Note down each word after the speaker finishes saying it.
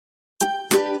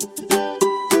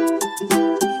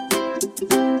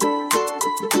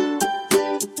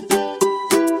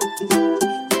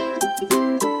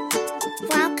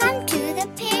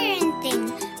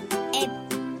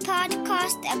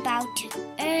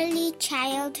early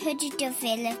childhood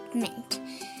development.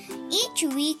 Each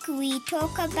week we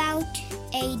talk about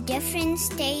a different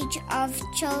stage of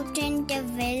children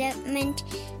development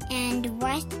and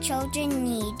what children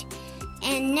need.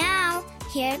 And now,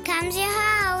 here comes your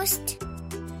host.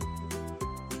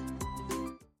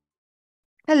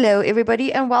 Hello,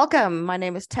 everybody, and welcome. My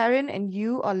name is Taryn, and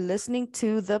you are listening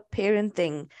to The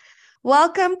Parenting.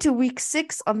 Welcome to week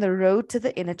 6 on the road to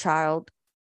the inner child.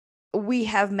 We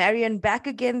have Marion back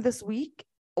again this week.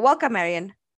 Welcome,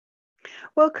 Marion.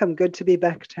 Welcome. Good to be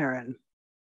back, Taryn.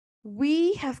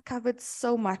 We have covered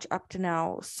so much up to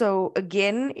now. So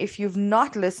again, if you've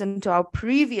not listened to our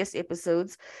previous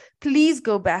episodes, please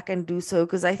go back and do so,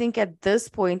 because I think at this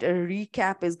point, a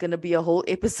recap is going to be a whole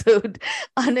episode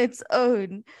on its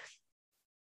own.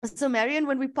 So Marion,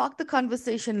 when we parked the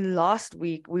conversation last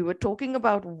week, we were talking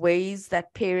about ways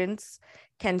that parents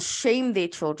can shame their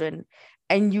children.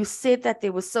 And you said that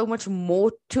there was so much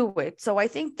more to it. So I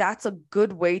think that's a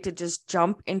good way to just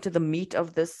jump into the meat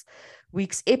of this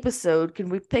week's episode. Can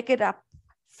we pick it up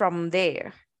from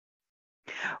there?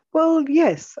 Well,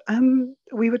 yes.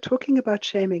 We were talking about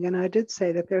shaming, and I did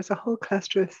say that there's a whole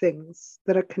cluster of things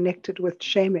that are connected with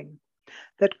shaming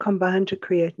that combine to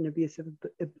create an abusive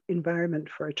environment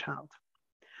for a child.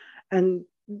 And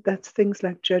that's things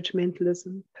like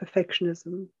judgmentalism,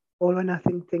 perfectionism, all or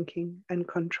nothing thinking, and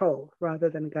control rather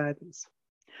than guidance.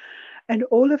 And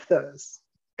all of those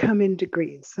come in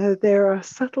degrees. So there are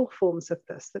subtle forms of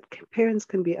this that parents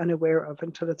can be unaware of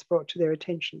until it's brought to their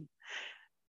attention.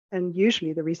 And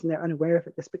usually the reason they're unaware of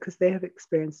it is because they have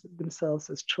experienced it themselves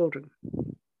as children.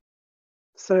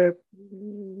 So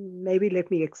maybe let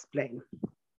me explain.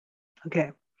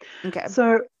 Okay.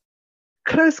 So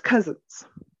close cousins,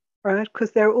 right?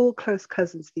 Because they're all close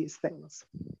cousins, these things.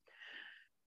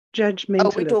 Judgmentalism.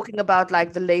 Oh, we're talking about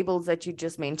like the labels that you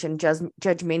just mentioned,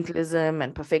 judgmentalism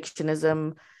and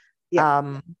perfectionism.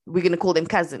 Yeah. We're going to call them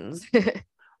cousins.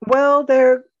 Well,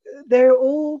 they're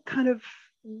all kind of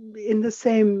in the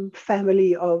same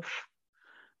family of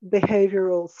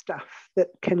behavioral stuff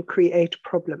that can create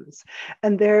problems.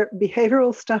 And they're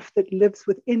behavioral stuff that lives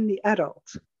within the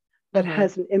adult that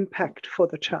has an impact for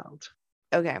the child.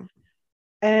 Okay.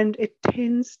 And it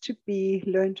tends to be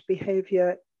learned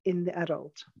behavior in the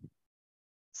adult.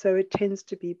 So it tends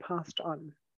to be passed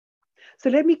on.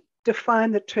 So let me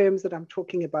define the terms that I'm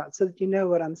talking about so that you know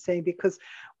what I'm saying, because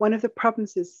one of the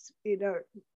problems is,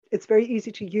 it's very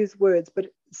easy to use words,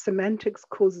 but semantics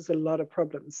causes a lot of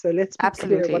problems. So let's be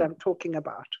clear what I'm talking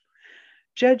about.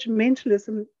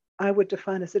 Judgmentalism, I would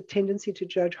define as a tendency to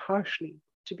judge harshly,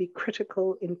 to be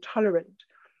critical, intolerant.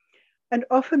 And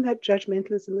often that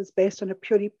judgmentalism is based on a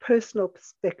purely personal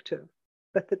perspective,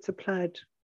 but that's applied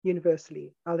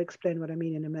universally. I'll explain what I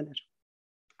mean in a minute.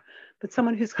 But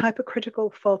someone who's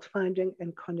hypercritical, fault-finding,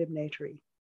 and condemnatory.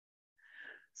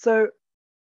 So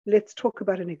let's talk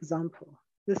about an example.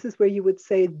 This is where you would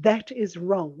say that is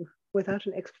wrong without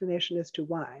an explanation as to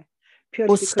why.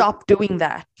 Or stop doing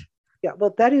that. Yeah,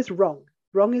 well, that is wrong.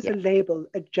 Wrong is a label,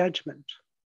 a judgment,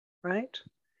 right?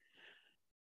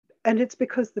 And it's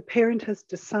because the parent has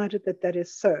decided that that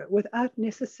is so without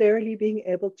necessarily being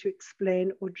able to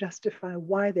explain or justify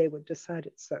why they would decide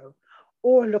it so,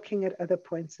 or looking at other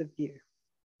points of view,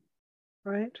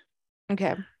 right?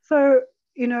 Okay. So,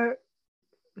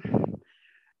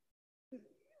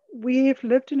 we've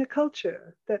lived in a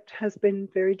culture that has been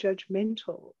very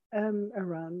judgmental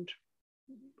around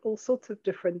all sorts of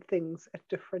different things at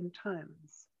different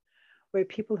times, where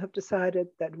people have decided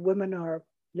that women are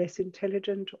less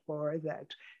intelligent, or that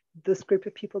this group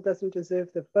of people doesn't deserve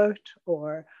the vote,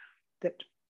 or that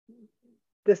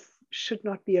this should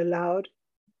not be allowed.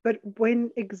 But when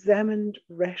examined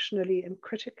rationally and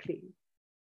critically,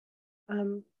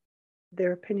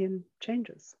 their opinion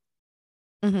changes.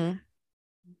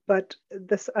 But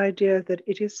this idea that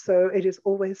it is so, it is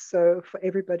always so for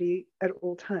everybody at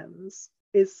all times,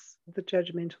 is the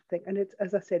judgmental thing. And it's,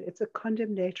 as I said, it's a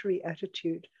condemnatory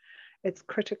attitude. It's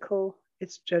critical,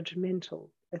 it's judgmental.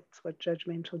 It's what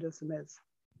judgmentalism is,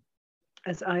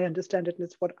 as I understand it, and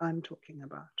it's what I'm talking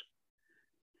about.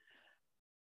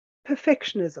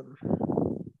 Perfectionism,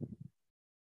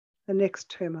 the next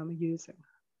term I'm using.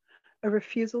 A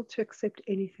refusal to accept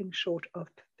anything short of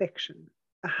perfection.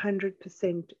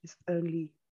 100% is only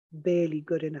barely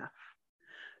good enough.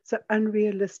 So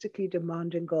unrealistically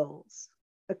demanding goals,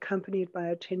 accompanied by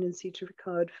a tendency to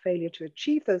regard failure to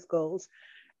achieve those goals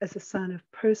as a sign of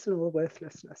personal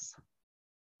worthlessness.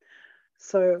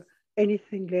 So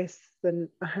anything less than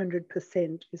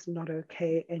 100% is not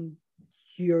okay, and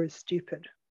you're stupid.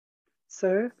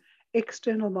 So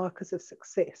external markers of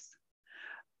success.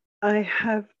 I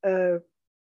have a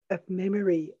a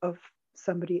memory of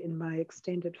somebody in my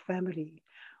extended family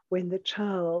when the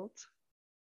child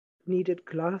needed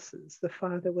glasses. The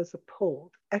father was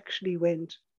appalled, actually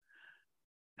went,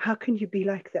 "How can you be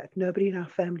like that? Nobody in our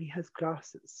family has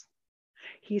glasses."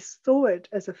 He saw it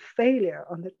as a failure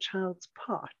on the child's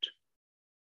part,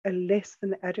 a less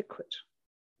than adequate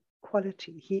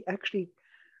quality. He actually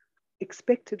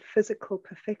expected physical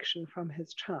perfection from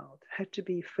his child, had to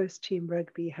be first team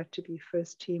rugby, had to be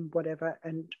first team whatever,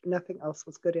 and nothing else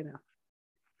was good enough.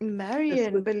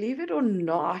 Marion, believe it or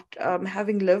not,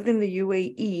 having lived in the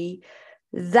UAE,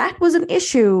 that was an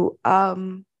issue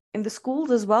in the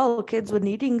schools as well. Kids were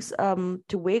needing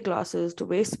to wear glasses, to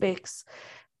wear specs,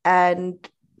 and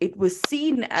it was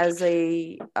seen as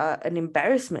an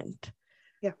embarrassment.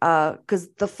 Yeah. Because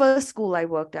the first school I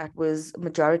worked at was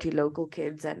majority local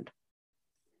kids, and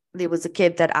there was a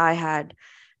kid that I had,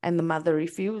 and the mother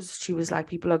refused. She was like,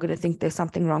 "People are going to think there's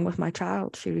something wrong with my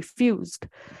child." She refused.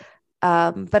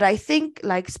 But I think,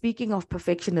 like, speaking of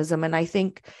perfectionism, and I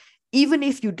think even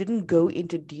if you didn't go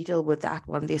into detail with that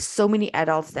one, there's so many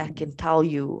adults that can tell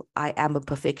you, "I am a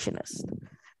perfectionist."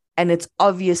 And it's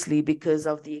obviously because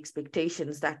of the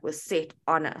expectations that were set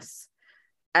on us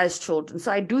as children.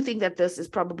 So I do think that this is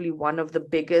probably one of the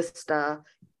biggest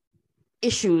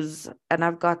issues, and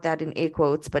I've got that in air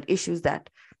quotes, but issues that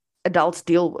adults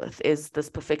deal with is this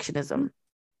perfectionism.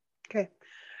 Okay.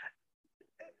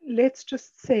 Let's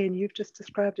just say, and you've just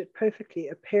described it perfectly,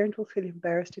 a parent will feel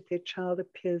embarrassed if their child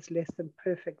appears less than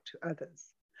perfect to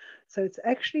others. So it's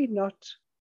actually not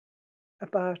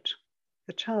about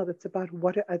the child, it's about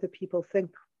what do other people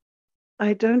think.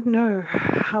 I don't know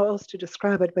how else to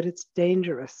describe it, but it's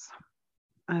dangerous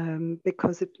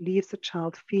because it leaves the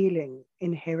child feeling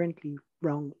inherently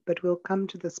wrong. But we'll come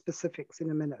to the specifics in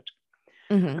a minute.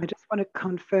 Mm-hmm. I just want to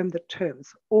confirm the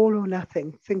terms. All or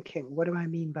nothing thinking. What do I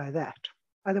mean by that?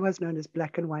 Otherwise known as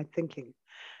black and white thinking.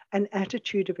 An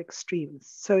attitude of extremes.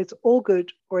 So it's all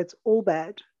good or it's all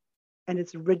bad, and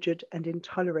it's rigid and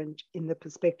intolerant in the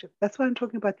perspective. That's why I'm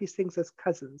talking about these things as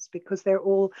cousins, because they're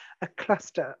all a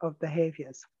cluster of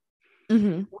behaviors.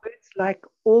 Mm-hmm. Words like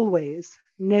always,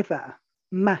 never,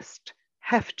 must,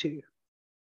 have to,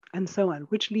 and so on,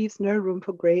 which leaves no room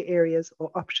for gray areas or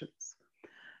options.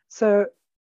 So,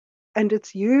 and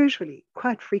it's usually,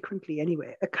 quite frequently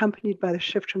anyway, accompanied by the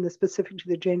shift from the specific to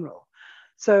the general.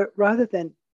 So rather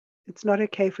than, it's not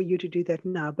okay for you to do that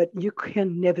now, but you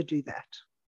can never do that,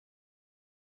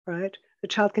 right? The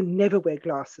child can never wear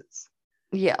glasses.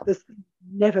 Yeah. This is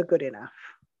never good enough,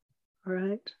 all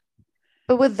right?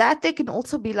 But with that, there can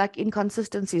also be like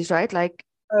inconsistencies, right? Like,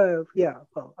 oh, yeah,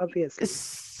 well, obviously.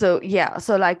 So, yeah.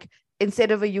 So, like,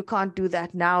 instead of a you can't do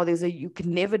that now, there's a you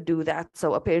can never do that.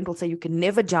 So, a parent will say you can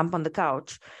never jump on the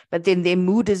couch, but then their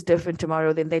mood is different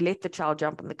tomorrow. Then they let the child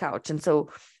jump on the couch. And so,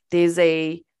 there's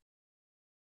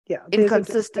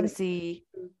inconsistency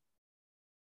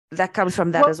that comes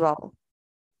from that as well.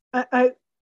 I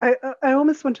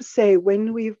almost want to say,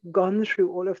 when we've gone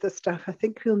through all of this stuff, I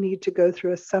think we'll need to go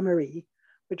through a summary,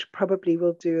 which probably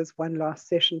we'll do as one last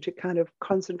session to kind of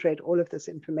concentrate all of this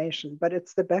information. But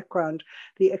it's the background,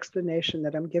 the explanation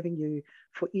that I'm giving you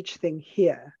for each thing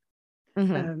here,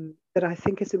 that I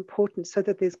think is important, so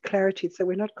that there's clarity, so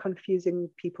we're not confusing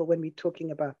people when we're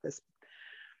talking about this.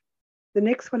 The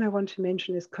next one I want to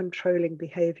mention is controlling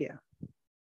behavior,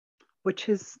 which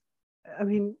is, I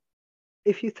mean,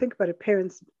 if you think about it,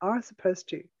 parents are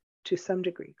supposed to some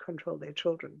degree, control their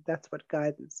children. That's what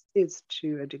guidance is,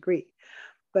 to a degree.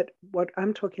 But what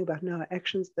I'm talking about now are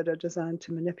actions that are designed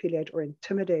to manipulate or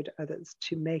intimidate others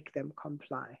to make them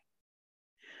comply.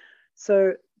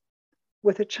 So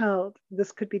with a child,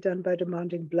 this could be done by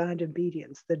demanding blind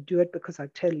obedience, that do it because I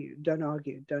tell you, don't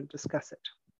argue, don't discuss it.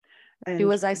 And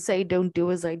do as I say, don't do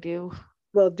as I do.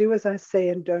 Well, do as I say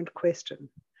and don't question.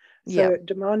 So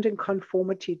demanding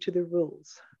conformity to the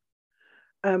rules.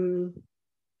 And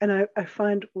I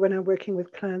find when I'm working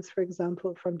with clients, for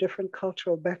example, from different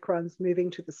cultural backgrounds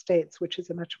moving to the States, which is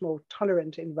a much more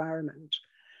tolerant environment,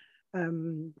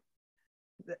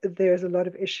 there's a lot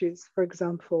of issues. For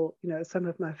example, you know, some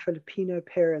of my Filipino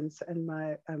parents and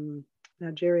my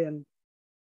Nigerian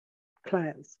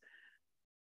clients,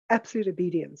 absolute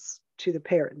obedience to the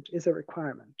parent is a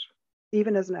requirement,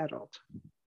 even as an adult.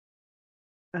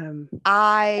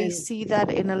 I see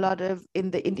that in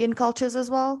the Indian cultures as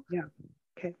well. Yeah.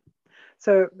 Okay.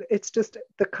 So it's just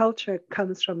the culture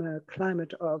comes from a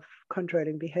climate of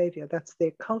controlling behavior. That's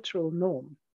their cultural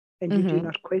norm, and you do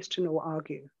not question or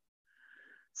argue.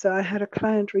 So I had a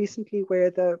client recently where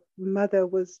the mother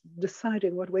was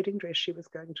deciding what wedding dress she was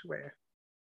going to wear.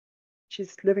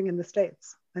 She's living in the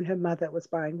States and her mother was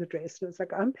buying the dress. And it's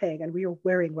like, I'm paying and we are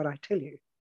wearing what I tell you.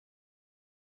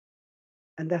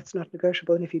 And that's not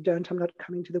negotiable. And if you don't, I'm not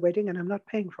coming to the wedding and I'm not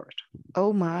paying for it.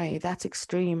 Oh my, that's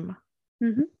extreme.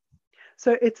 Mm-hmm.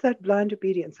 So it's that blind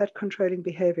obedience, that controlling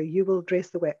behavior. You will dress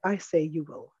the way I say you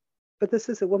will. But this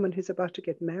is a woman who's about to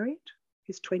get married,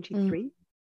 who's 23.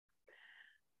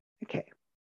 Okay.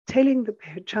 Telling the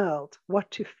child what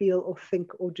to feel or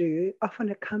think or do, often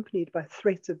accompanied by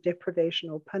threats of deprivation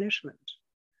or punishment.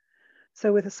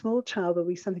 So with a small child, there'll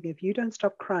be something, if you don't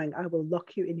stop crying, I will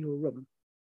lock you in your room.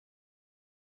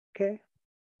 Okay?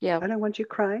 Yeah. I don't want you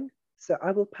crying, so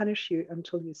I will punish you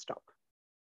until you stop.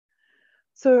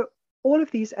 So all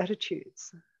of these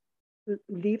attitudes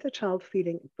leave the child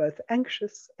feeling both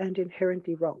anxious and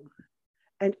inherently wrong.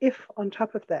 And if on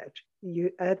top of that,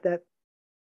 you add that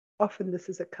often this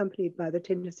is accompanied by the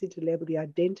tendency to label the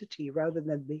identity rather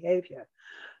than behavior.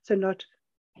 So not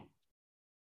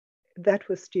that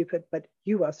was stupid, but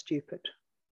you are stupid.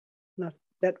 Not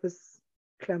that was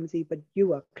clumsy, but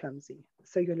you are clumsy.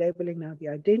 So you're labeling now the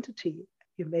identity.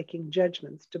 You're making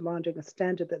judgments, demanding a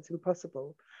standard that's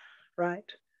impossible,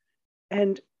 right?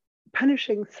 And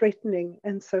punishing, threatening,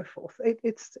 and so forth.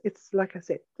 It's like I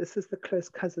said, this is the close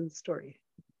cousin story.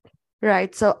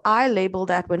 Right. So I label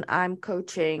that when I'm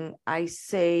coaching, I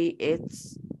say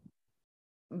it's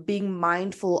being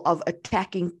mindful of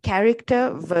attacking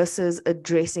character versus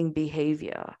addressing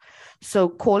behavior. So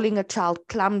calling a child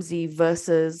clumsy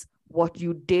versus what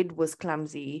you did was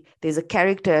clumsy. There's a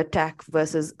character attack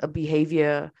versus a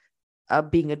behavior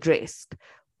being addressed.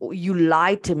 You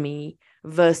lied to me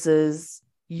versus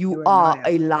you are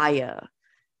a liar.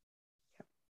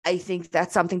 I think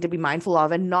that's something to be mindful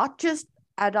of, and not just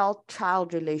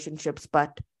adult-child relationships,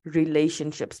 but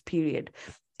relationships, period.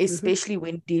 Especially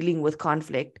when dealing with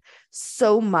conflict.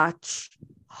 So much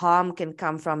harm can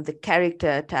come from the character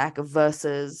attack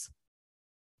versus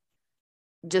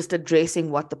just addressing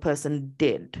what the person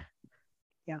did.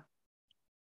 Yeah.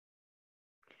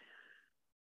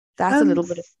 That's a little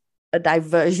bit of a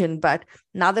diversion, but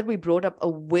now that we brought up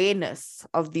awareness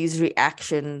of these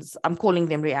reactions, I'm calling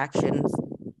them reactions,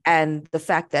 and the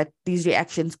fact that these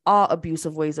reactions are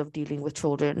abusive ways of dealing with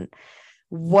children,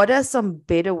 what are some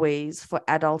better ways for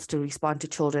adults to respond to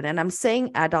children? And I'm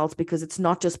saying adults because it's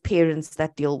not just parents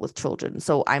that deal with children.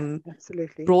 So I'm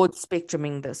absolutely broad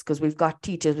spectruming this, because we've got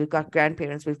teachers, we've got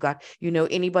grandparents, we've got,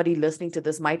 anybody listening to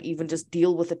this might even just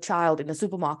deal with a child in a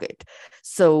supermarket.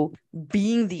 So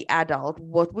being the adult,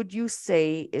 what would you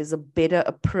say is a better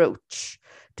approach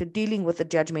to dealing with the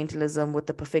judgmentalism, with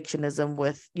the perfectionism,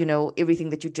 with,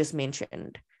 everything that you just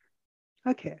mentioned?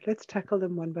 Okay, let's tackle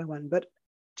them one by one. But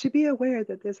to be aware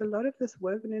that there's a lot of this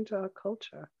woven into our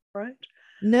culture, right?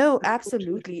 No,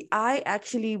 absolutely. I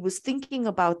actually was thinking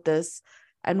about this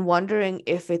and wondering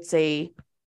if it's a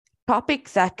topic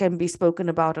that can be spoken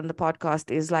about on the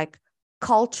podcast, is like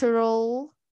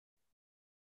cultural,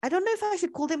 I don't know if I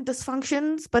should call them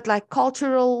dysfunctions, but like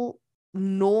cultural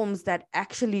norms that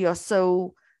actually are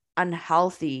so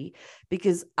unhealthy.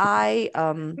 Because I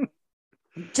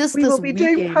just we this will be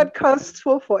weekend, doing podcasts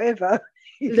for forever.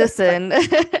 Listen,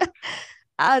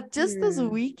 just this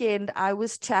weekend, I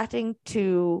was chatting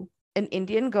to an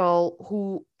Indian girl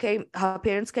who her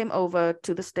parents came over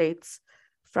to the States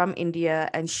from India,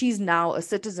 and she's now a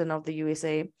citizen of the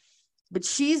USA, but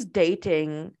she's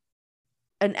dating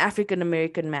an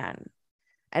African-American man,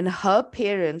 and her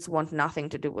parents want nothing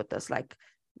to do with this. Like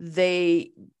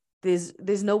there's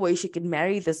no way she can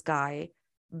marry this guy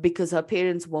because her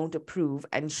parents won't approve.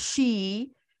 And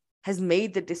she has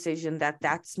made the decision that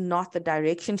that's not the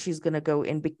direction she's going to go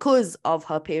in because of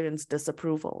her parents'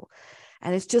 disapproval.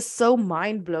 And it's just so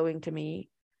mind-blowing to me,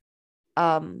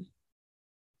 the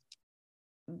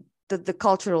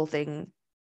cultural thing,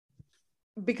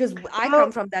 because I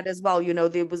come from that as well.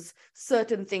 There was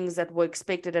certain things that were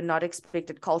expected and not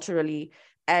expected culturally,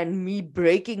 and me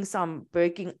breaking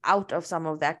out of some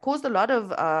of that caused a lot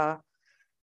of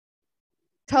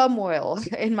turmoil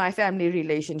in my family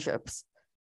relationships.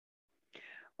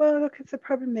 Well, look, it's a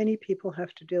problem many people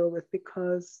have to deal with,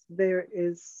 because there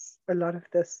is a lot of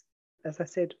this, as I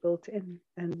said, built in,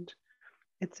 and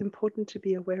it's important to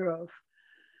be aware of.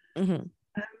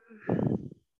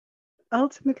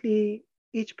 Ultimately,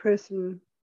 each person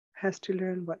has to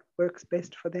learn what works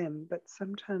best for them, but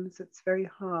sometimes it's very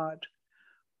hard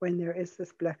when there is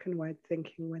this black and white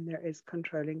thinking, when there is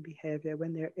controlling behavior,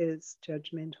 when there is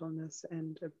judgmentalness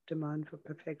and a demand for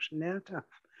perfection. They're tough.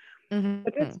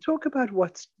 But let's talk about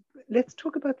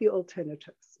the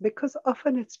alternatives, because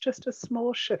often it's just a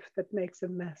small shift that makes a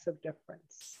massive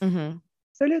difference.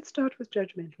 So let's start with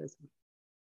judgmentalism.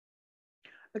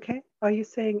 Okay. Are you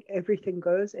saying everything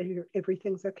goes and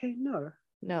everything's okay? No.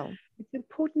 No. It's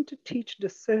important to teach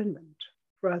discernment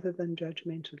rather than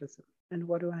judgmentalism. And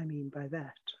what do I mean by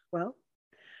that? Well,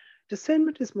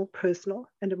 discernment is more personal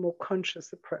and a more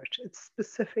conscious approach. It's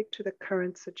specific to the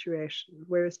current situation,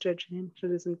 whereas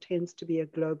judgmentalism tends to be a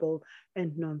global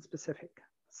and non-specific.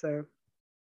 So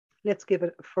let's give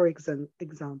it for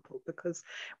example, because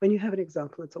when you have an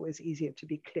example, it's always easier to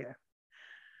be clear.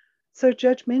 So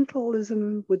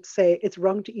judgmentalism would say it's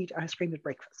wrong to eat ice cream at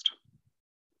breakfast.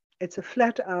 It's a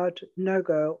flat out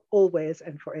no-go, always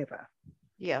and forever.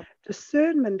 Yeah.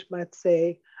 Discernment might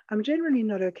say, I'm generally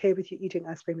not okay with you eating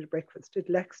ice cream at breakfast. It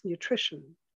lacks nutrition.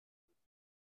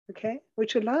 Okay,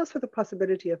 which allows for the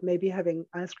possibility of maybe having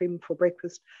ice cream for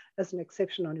breakfast as an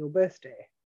exception on your birthday,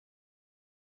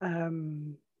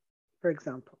 for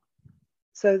example.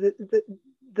 So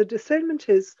the discernment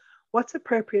is what's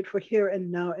appropriate for here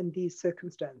and now in these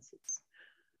circumstances.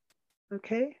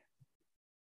 Okay,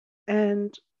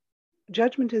 and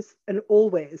judgment is an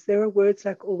always. There are words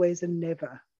like always and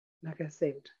never, like I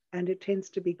said, and it tends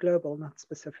to be global, not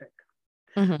specific.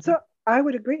 Mm-hmm. So I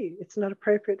would agree. It's not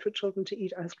appropriate for children to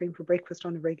eat ice cream for breakfast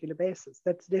on a regular basis.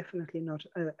 That's definitely not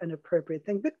an appropriate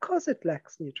thing because it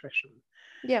lacks nutrition.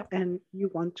 Yeah. And you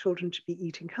want children to be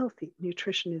eating healthy.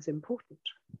 Nutrition is important.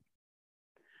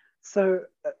 So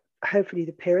hopefully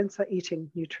the parents are eating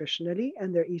nutritionally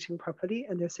and they're eating properly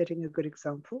and they're setting a good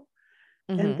example.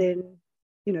 Mm-hmm. And then,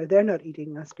 you know, they're not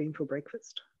eating ice cream for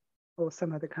breakfast or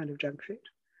some other kind of junk food.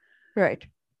 Right.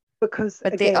 Because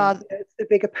But again, it's the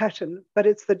bigger pattern, but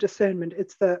it's the discernment.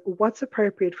 It's the what's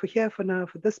appropriate for here, for now,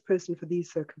 for this person, for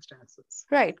these circumstances.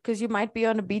 Right. Because you might be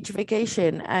on a beach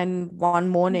vacation and one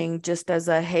morning, just as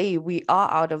a, hey, we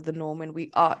are out of the norm and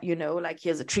we are, you know, like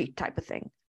here's a treat type of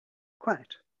thing.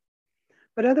 Quite.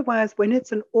 But otherwise, when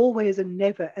it's an always and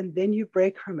never, and then you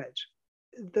break from it,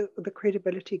 the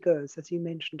credibility goes, as you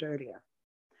mentioned earlier.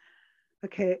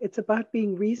 Okay, it's about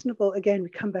being reasonable. Again, we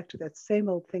come back to that same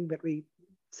old thing that we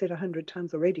said 100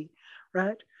 times already,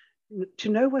 right? To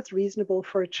know what's reasonable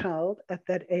for a child at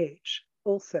that age.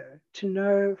 Also, to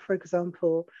know, for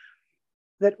example,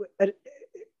 that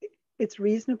it's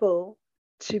reasonable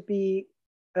to be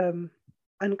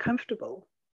uncomfortable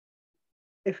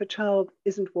if a child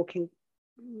isn't walking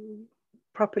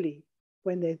properly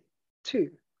when they're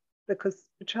 2, because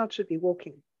the child should be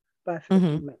walking by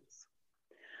 15 minutes.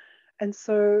 And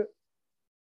so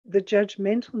the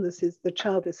judgmentalness is the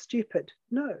child is stupid.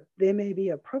 No, there may be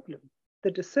a problem.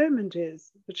 The discernment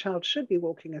is the child should be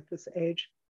walking at this age.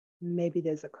 Maybe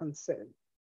there's a concern.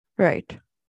 Right.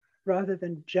 Rather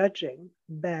than judging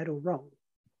bad or wrong.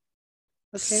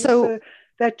 Okay, so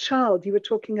that child you were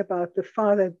talking about, the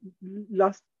father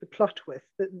lost the plot with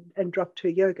and dropped her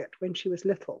yogurt when she was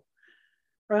little,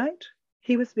 right?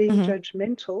 He was being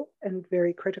judgmental and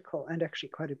very critical and actually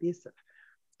quite abusive.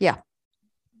 Yeah.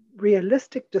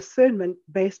 Realistic discernment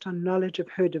based on knowledge of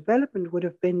her development would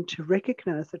have been to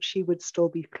recognize that she would still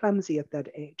be clumsy at that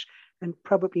age and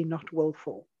probably not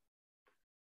willful.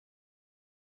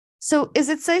 So is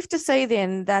it safe to say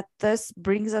then that this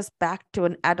brings us back to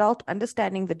an adult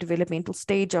understanding the developmental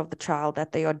stage of the child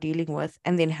that they are dealing with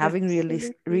and then having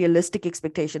realistic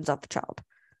expectations of the child?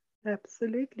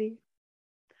 Absolutely.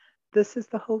 This is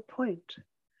the whole point.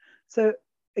 So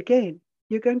again,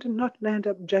 you're going to not land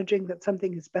up judging that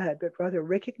something is bad, but rather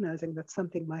recognizing that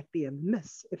something might be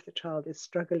amiss if the child is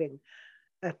struggling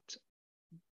at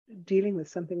dealing with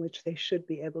something which they should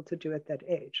be able to do at that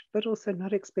age, but also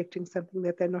not expecting something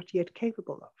that they're not yet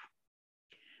capable of.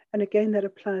 And again, that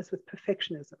applies with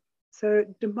perfectionism. So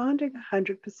demanding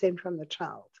 100% from the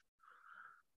child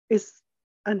is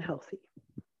unhealthy.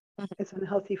 It's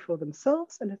unhealthy for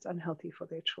themselves and it's unhealthy for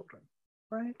their children,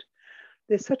 right?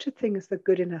 There's such a thing as the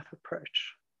good enough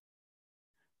approach.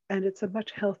 And it's a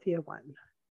much healthier one.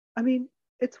 I mean,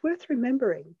 it's worth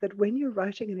remembering that when you're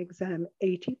writing an exam,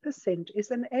 80%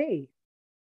 is an A,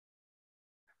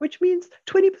 which means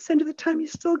 20% of the time you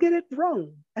still get it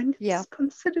wrong. And it's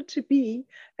considered to be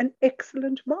an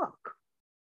excellent mark.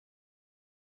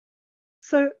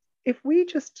 So if we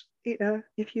just, you know,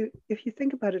 if you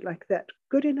think about it like that,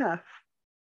 good enough,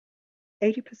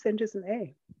 80% is an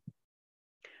A.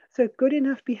 So good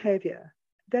enough behavior,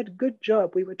 that good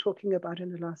job we were talking about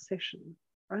in the last session,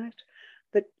 right?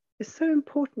 That is so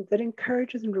important, that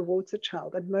encourages and rewards a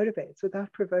child and motivates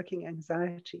without provoking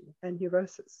anxiety and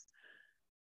neurosis,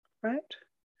 right?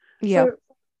 Yeah. So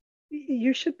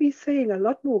you should be saying a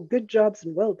lot more good jobs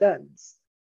and well dones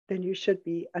than you should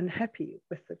be unhappy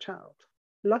with the child.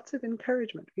 Lots of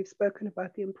encouragement. We've spoken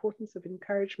about the importance of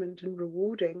encouragement and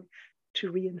rewarding to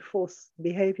reinforce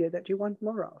behavior that you want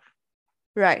more of.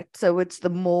 Right. So it's the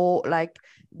more like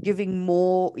giving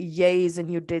more yays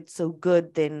and you did so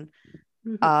good than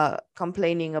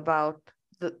complaining about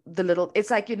the little, it's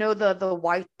like, the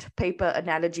white paper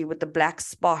analogy with the black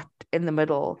spot in the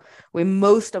middle, where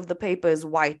most of the paper is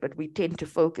white, but we tend to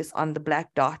focus on the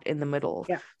black dot in the middle.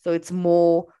 Yeah. So it's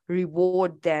more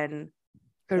reward than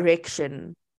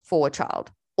correction for a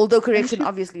child, although correction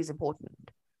obviously is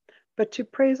important. But to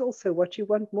praise also what you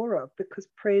want more of, because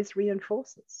praise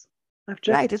reinforces.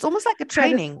 Right. It's almost like a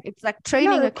training. It's like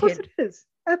training a kid. Of course it is.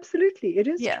 Absolutely. It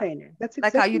is training. That's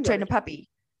exactly like how you train a puppy.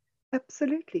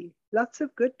 Absolutely. Lots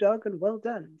of good dog and well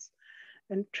done's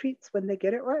and treats when they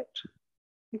get it right.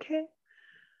 Okay.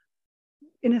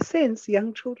 In a sense,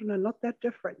 young children are not that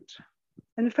different.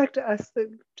 And in fact, I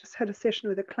just had a session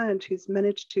with a client who's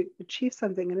managed to achieve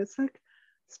something. And it's like,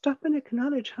 stop and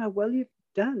acknowledge how well you've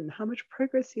done, how much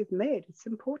progress you've made. It's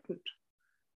important.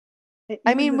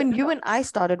 I mean, when you and I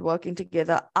started working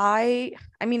together, I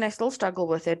still struggle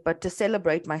with it, but to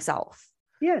celebrate myself.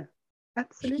 Yeah,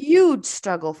 absolutely. Huge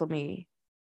struggle for me.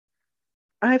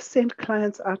 I've sent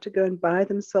clients out to go and buy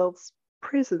themselves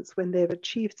presents when they've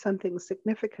achieved something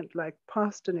significant, like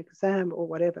passed an exam or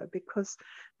whatever, because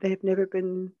they've never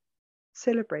been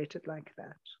celebrated like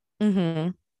that.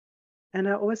 Mm-hmm. And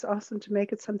I always ask them to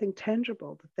make it something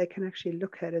tangible that they can actually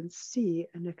look at and see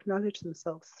and acknowledge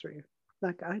themselves through.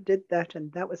 Like, I did that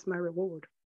and that was my reward.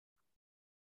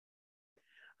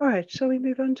 All right, shall we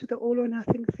move on to the all or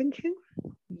nothing thinking?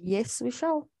 Yes, we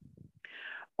shall.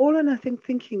 All or nothing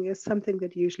thinking is something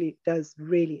that usually does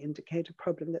really indicate a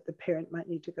problem that the parent might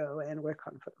need to go away and work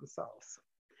on for themselves,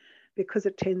 because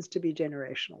it tends to be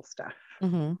generational stuff.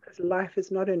 Mm-hmm. Because life is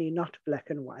not only not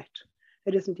black and white,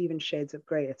 it isn't even shades of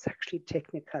gray, it's actually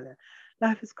technicolor.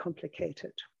 Life is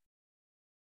complicated.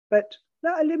 But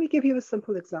now, let me give you a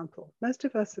simple example. Most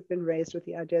of us have been raised with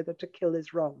the idea that to kill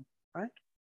is wrong, right?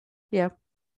 Yeah.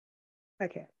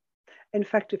 Okay. In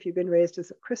fact, if you've been raised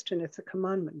as a Christian, it's a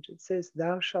commandment. It says,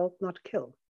 thou shalt not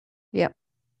kill. Yeah.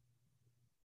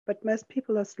 But most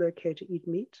people are still okay to eat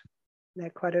meat.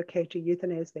 They're quite okay to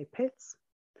euthanize their pets.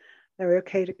 They're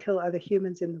okay to kill other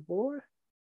humans in the war,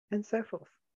 and so forth.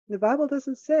 The Bible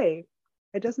doesn't say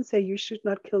you should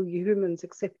not kill humans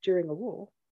except during a war.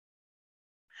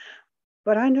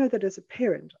 But I know that as a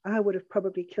parent, I would have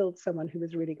probably killed someone who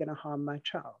was really going to harm my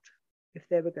child if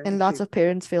they were going to. And lots of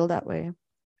parents feel that way.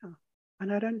 Yeah.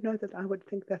 And I don't know that I would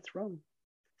think that's wrong.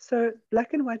 So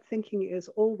black and white thinking is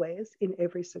always in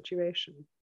every situation.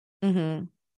 Mm-hmm.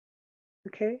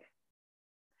 Okay.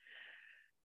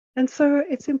 And so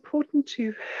it's important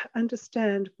to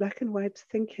understand black and white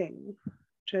thinking,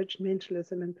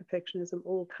 judgmentalism and perfectionism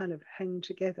all kind of hang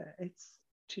together. It's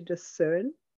to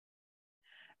discern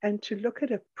and to look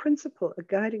at a principle, a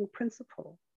guiding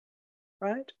principle,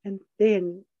 right? And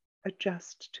then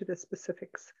adjust to the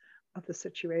specifics of the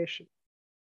situation.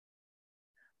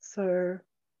 So,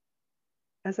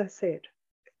 as I said,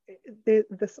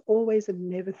 there's always a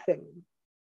never thing.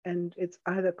 And it's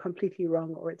either completely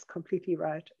wrong or it's completely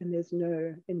right. And there's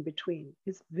no in between.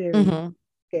 It's very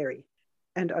scary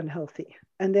and unhealthy.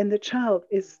 And then the child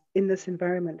is in this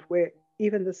environment where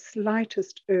even the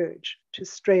slightest urge to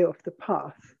stray off the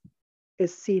path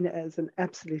is seen as an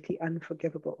absolutely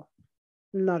unforgivable.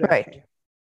 Not okay.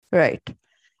 Right.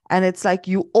 And it's like,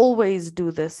 you always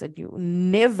do this and you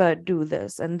never do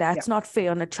this. And that's not fair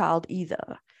on a child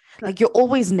either. Like, you're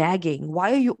always nagging.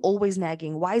 Why are you always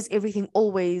nagging? Why is everything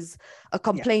always a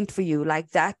complaint for you?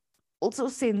 Like, that also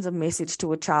sends a message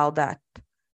to a child that,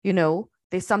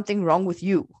 there's something wrong with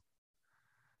you.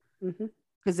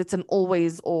 Because it's an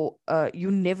always, or you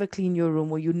never clean your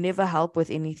room, or you never help with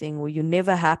anything, or you're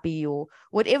never happy, or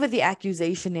whatever the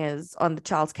accusation is on the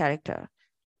child's character.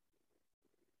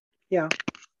 Yeah.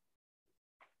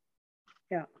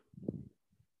 Yeah.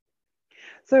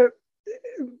 So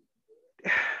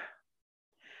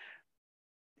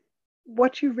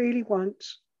what you really want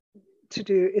to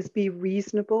do is be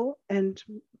reasonable and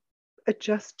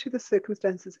adjust to the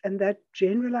circumstances. And that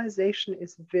generalization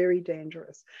is very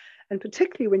dangerous. And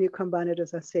particularly when you combine it,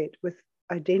 as I said, with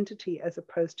identity as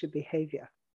opposed to behavior.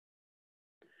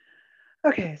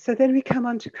 Okay, so then we come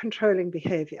on to controlling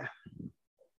behavior.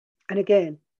 And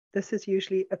again, this is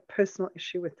usually a personal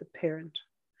issue with the parent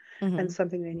and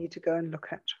something they need to go and look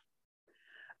at.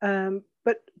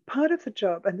 But part of the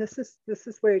job, and this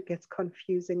is where it gets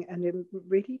confusing and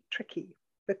really tricky,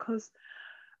 because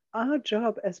our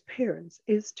job as parents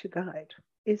is to guide,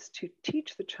 is to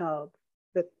teach the child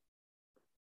that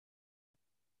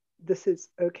this is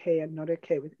okay and not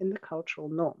okay within the cultural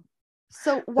norm.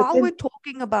 So while we're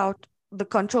talking about the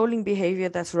controlling behavior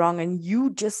that's wrong, and you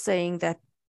just saying that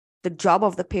the job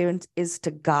of the parents is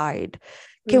to guide.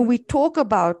 Can we talk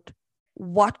about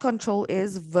what control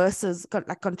is versus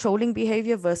like controlling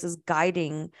behavior versus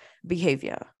guiding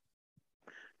behavior?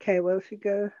 Okay, well, if you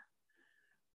go,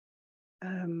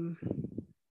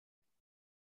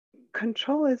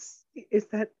 control is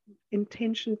that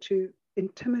intention to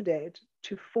intimidate,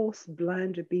 to force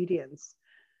blind obedience,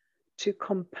 to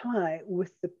comply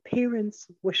with the parent's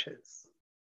wishes,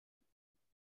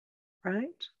 right?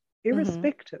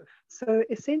 Irrespective. So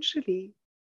essentially,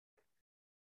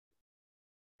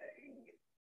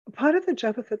 part of the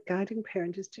job of a guiding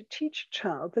parent is to teach a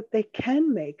child that they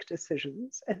can make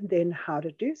decisions and then how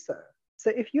to do so. So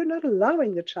if you're not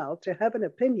allowing the child to have an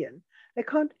opinion, they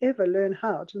can't ever learn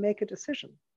how to make a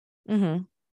decision.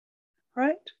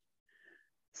 Right?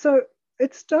 So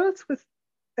it starts with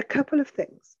a couple of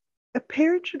things. A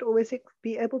parent should always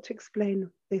be able to explain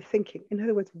their thinking. In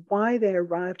other words, why they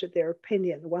arrived at their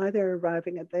opinion, why they're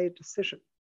arriving at their decision.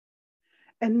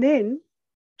 And then,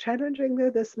 challenging though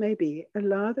this may be,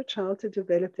 allow the child to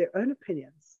develop their own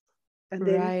opinions. And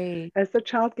then, as the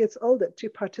child gets older, to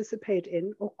participate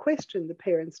in or question the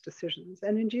parent's decisions.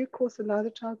 And in due course, allow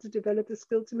the child to develop the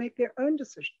skill to make their own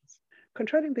decisions.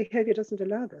 Controlling behavior doesn't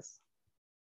allow this.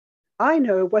 I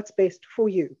know what's best for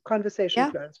you.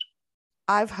 Conversation closed.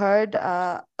 I've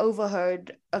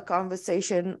overheard a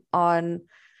conversation on,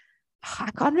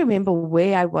 I can't remember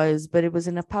where I was, but it was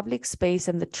in a public space,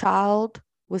 and the child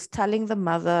was telling the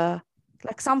mother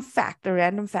like some fact, a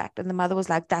random fact, and the mother was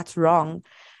like, "That's wrong."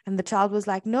 And the child was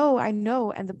like, "No, I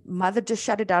know." And the mother just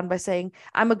shut it down by saying,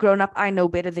 "I'm a grown-up. I know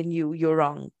better than you. You're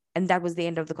wrong." And that was the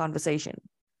end of the conversation.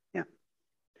 Yeah.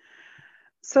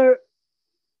 So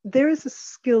there is a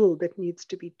skill that needs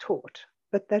to be taught,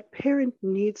 but that parent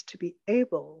needs to be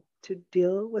able to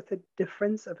deal with a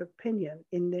difference of opinion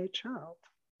in their child.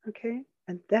 Okay?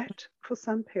 And that, for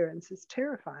some parents, is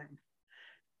terrifying.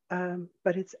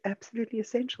 But it's absolutely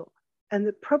essential. And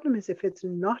the problem is, if it's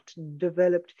not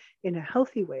developed in a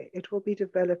healthy way, it will be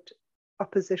developed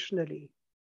oppositionally.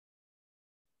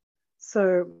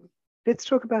 So let's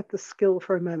talk about the skill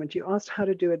for a moment. You asked how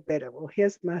to do it better. Well,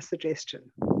 here's my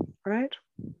suggestion, right?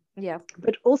 Yeah.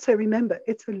 But also remember,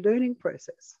 it's a learning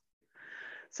process.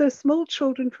 So small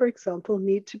children, for example,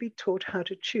 need to be taught how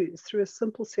to choose through a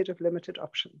simple set of limited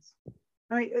options.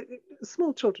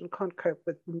 Small children can't cope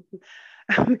with.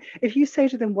 If you say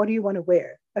to them, "What do you want to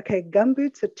wear?" Okay,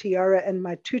 gumboots, a tiara, and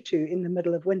my tutu in the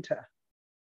middle of winter.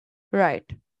 Right.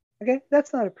 Okay,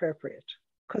 that's not appropriate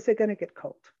because they're going to get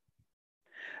cold.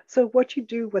 So what you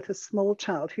do with a small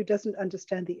child who doesn't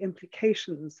understand the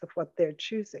implications of what they're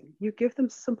choosing, you give them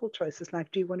simple choices like,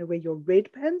 do you want to wear your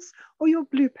red pants or your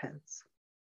blue pants?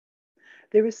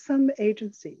 There is some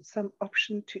agency, some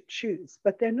option to choose,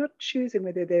 but they're not choosing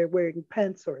whether they're wearing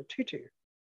pants or a tutu.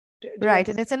 Right.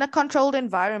 And it's in a controlled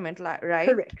environment, right?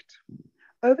 Correct.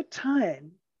 Over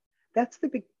time, that's the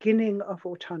beginning of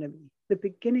autonomy, the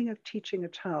beginning of teaching a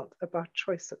child about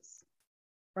choices,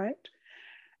 right?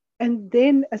 And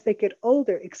then as they get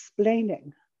older,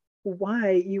 explaining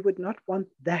why you would not want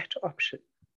that option,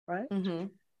 right?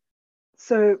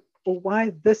 So, or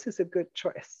why this is a good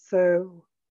choice. So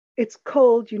it's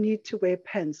cold, you need to wear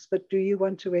pants, but do you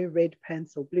want to wear red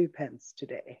pants or blue pants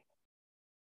today?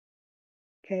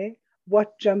 Okay,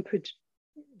 what jumper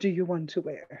do you want to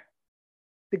wear?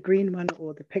 The green one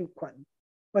or the pink one?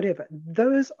 Whatever,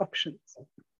 those options.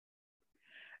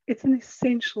 It's an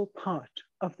essential part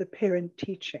of the parent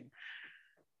teaching.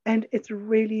 And it's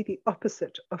really the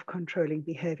opposite of controlling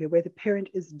behavior, where the parent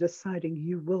is deciding,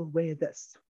 you will wear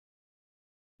this.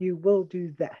 You will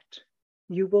do that.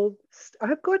 You will.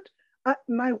 I've got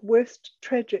my worst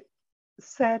tragic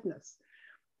sadness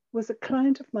was a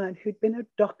client of mine who'd been a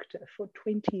doctor for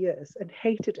 20 years and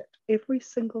hated it every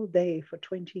single day for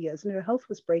 20 years. And her health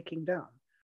was breaking down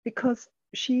because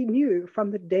she knew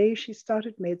from the day she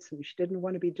started medicine, she didn't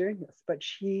want to be doing this, but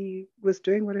she was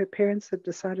doing what her parents had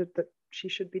decided that she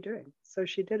should be doing. So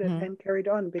she did it and carried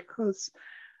on because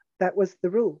that was the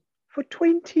rule. For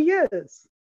 20 years,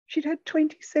 she'd had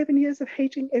 27 years of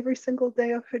hating every single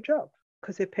day of her job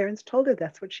because her parents told her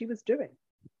that's what she was doing.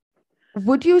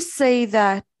 Would you say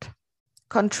that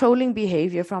controlling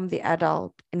behavior from the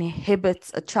adult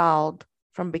inhibits a child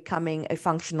from becoming a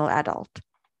functional adult?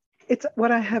 It's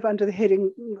what I have under the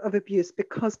heading of abuse,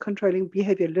 because controlling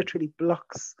behavior literally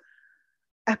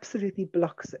absolutely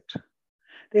blocks it.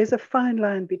 There's a fine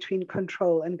line between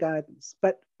control and guidance,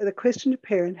 but the question a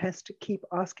parent has to keep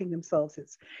asking themselves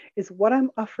is what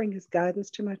I'm offering as guidance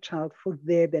to my child for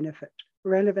their benefit,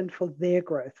 relevant for their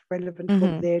growth, relevant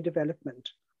for their development.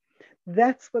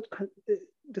 That's what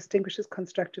distinguishes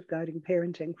constructive guiding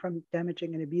parenting from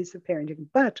damaging and abusive parenting.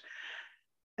 But,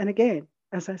 and again,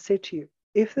 as I said to you,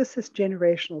 if this is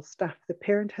generational stuff, the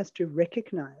parent has to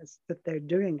recognize that they're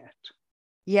doing it.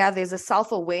 Yeah, there's a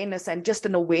self-awareness and just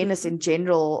an awareness in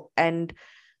general. And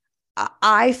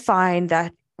I find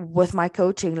that with my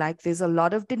coaching, like there's a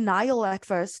lot of denial at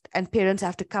first, and parents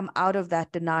have to come out of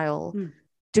that denial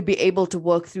to be able to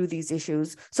work through these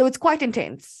issues. So it's quite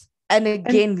intense, and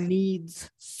again,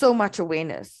 needs so much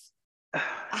awareness.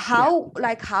 How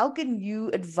can you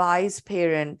advise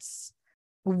parents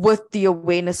with the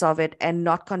awareness of it and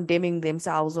not condemning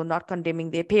themselves or not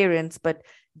condemning their parents, but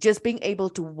just being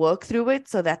able to work through it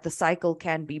so that the cycle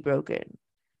can be broken?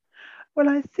 Well,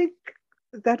 I think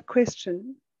that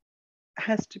question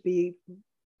has to be,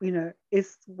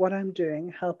 is what I'm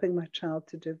doing helping my child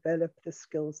to develop the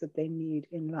skills that they need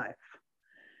in life?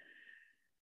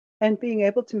 And being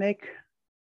able to make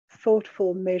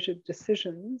thoughtful, measured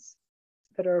decisions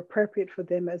that are appropriate for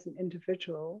them as an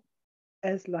individual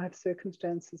as life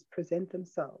circumstances present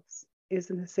themselves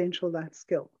is an essential life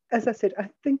skill. As I said, I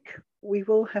think we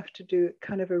will have to do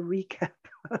kind of a recap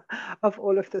of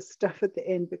all of this stuff at the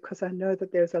end, because I know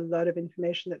that there's a lot of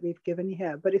information that we've given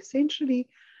here. But essentially,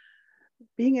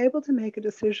 being able to make a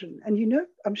decision, and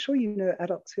I'm sure you know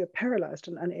adults who are paralyzed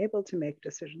and unable to make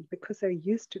decisions because they're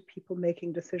used to people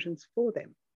making decisions for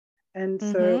them. And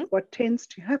so what tends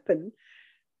to happen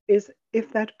is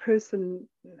if that person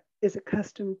is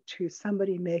accustomed to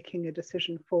somebody making a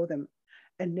decision for them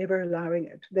and never allowing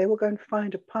it, they will go and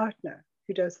find a partner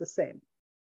who does the same.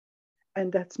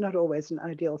 And that's not always an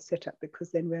ideal setup,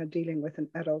 because then we are dealing with an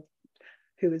adult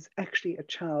who is actually a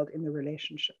child in the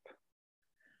relationship.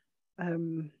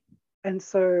 And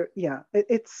so,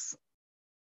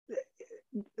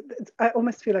 I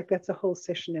almost feel like that's a whole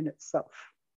session in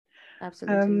itself.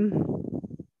 Absolutely.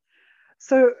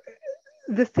 So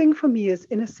the thing for me is,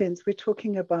 in a sense, we're still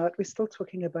talking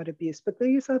about abuse, but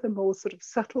these are the more sort of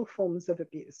subtle forms of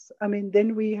abuse. I mean,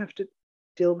 then we have to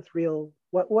deal with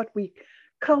what we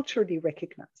culturally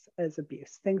recognize as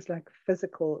abuse, things like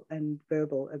physical and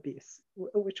verbal abuse,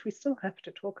 which we still have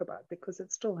to talk about because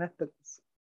it still happens.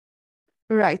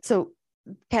 Right. So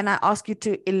can I ask you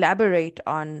to elaborate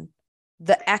on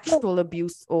the actual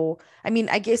abuse, or, I mean,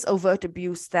 I guess overt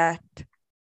abuse that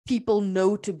people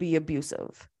know to be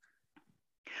abusive?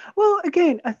 Well,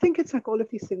 again, I think it's like all of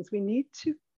these things. We need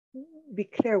to be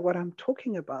clear what I'm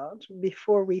talking about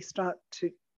before we start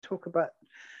to talk about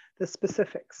the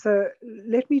specifics. So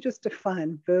let me just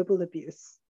define verbal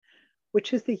abuse,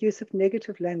 which is the use of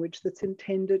negative language that's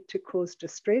intended to cause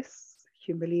distress,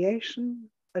 humiliation,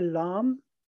 alarm,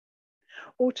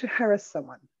 or to harass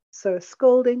someone. So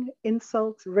scolding,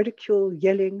 insults, ridicule,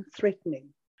 yelling, threatening.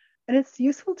 And it's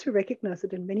useful to recognize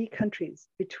that in many countries,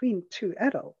 between two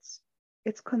adults,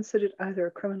 it's considered either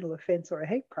a criminal offense or a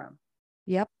hate crime.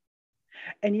 Yep.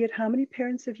 And yet, how many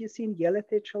parents have you seen yell at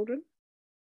their children?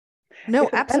 No,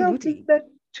 if an absolutely. adult does that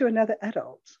to another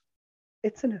adult,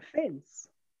 it's an offense.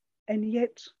 And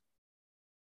yet,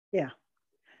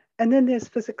 And then there's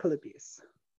physical abuse,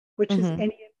 which is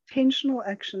any intentional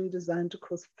action designed to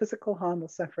cause physical harm or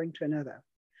suffering to another.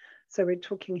 So we're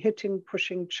talking hitting,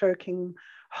 pushing, choking,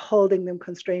 holding them,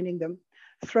 constraining them,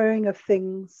 throwing of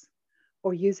things,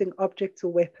 or using objects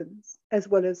or weapons, as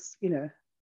well as,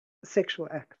 sexual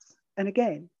acts. And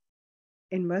again,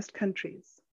 in most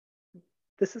countries,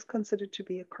 this is considered to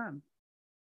be a crime.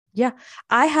 Yeah,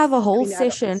 I have a whole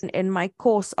session in my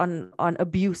course on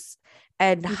abuse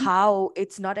and how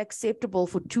it's not acceptable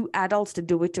for two adults to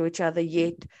do it to each other,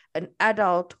 yet an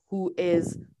adult who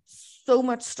is so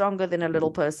much stronger than a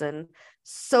little person,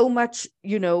 so much,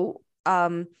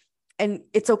 and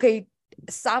it's okay.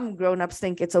 Some grown-ups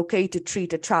think it's okay to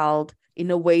treat a child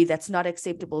in a way that's not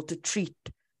acceptable to treat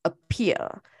a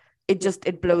peer.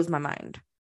 It blows my mind.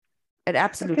 It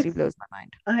absolutely blows my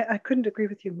mind. I couldn't agree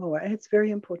with you more. And it's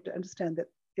very important to understand that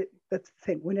that's the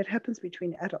thing. When it happens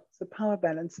between adults, the power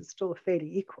balance is still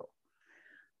fairly equal.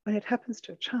 When it happens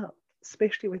to a child,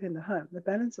 especially within the home, the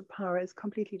balance of power is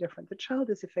completely different. The child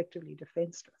is effectively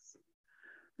defenseless,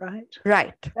 right?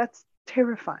 Right. That's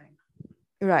terrifying.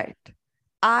 Right.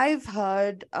 I've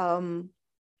heard a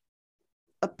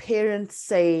parent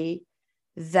say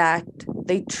that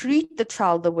they treat the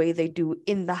child the way they do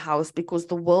in the house because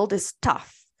the world is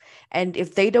tough. And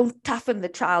if they don't toughen the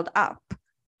child up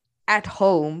at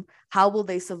home, how will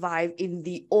they survive in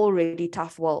the already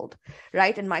tough world?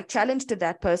 Right. And my challenge to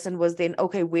that person was then,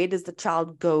 okay, where does the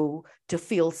child go to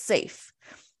feel safe?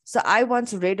 So I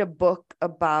once read a book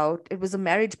it was a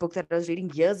marriage book that I was reading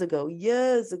years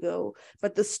ago,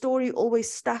 but the story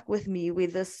always stuck with me, where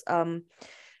this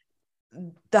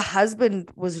the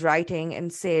husband was writing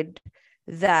and said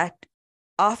that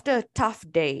after a tough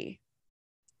day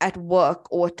at work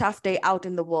or a tough day out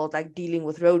in the world, like dealing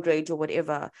with road rage or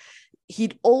whatever,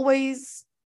 he'd always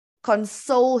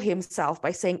console himself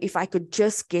by saying, if I could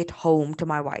just get home to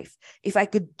my wife, if I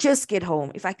could just get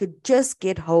home, if I could just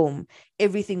get home,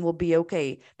 everything will be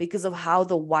okay, because of how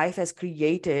the wife has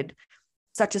created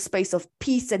such a space of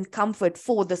peace and comfort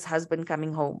for this husband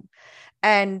coming home.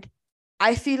 And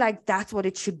I feel like that's what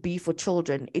it should be for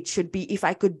children. It should be, if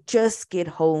I could just get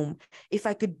home, if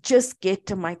I could just get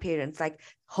to my parents, like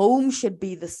home should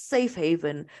be the safe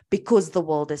haven because the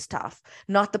world is tough,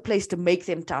 not the place to make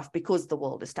them tough because the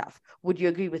world is tough. Would you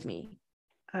agree with me?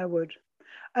 I would.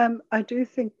 I do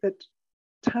think that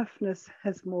toughness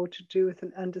has more to do with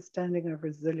an understanding of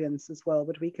resilience as well,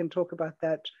 but we can talk about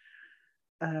that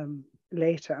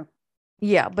later.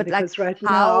 Yeah, but because like right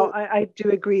now, I do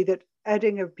agree that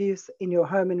adding abuse in your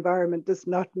home environment does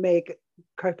not make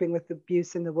coping with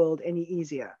abuse in the world any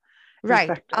easier. Right.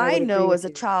 In fact, I would agree know with as a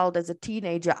you. child, as a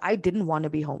teenager, I didn't want to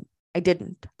be home. I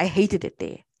didn't. I hated it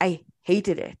there. I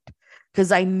hated it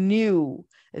because I knew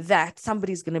that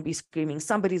somebody's going to be screaming,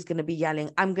 somebody's going to be yelling,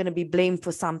 I'm going to be blamed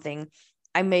for something.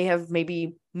 I may have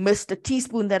maybe missed a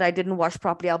teaspoon that I didn't wash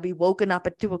properly. I'll be woken up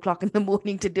at 2 o'clock in the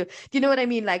morning to do. Do you know what I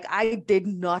mean? Like, I did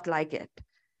not like it.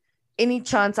 Any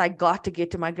chance I got to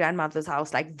get to my grandmother's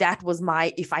house, like that was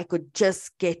my, if I could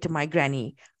just get to my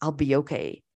granny, I'll be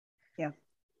okay. Yeah.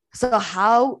 So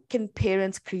how can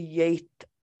parents create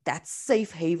that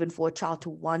safe haven for a child to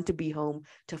want to be home,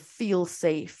 to feel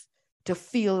safe, to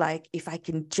feel like if I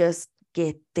can just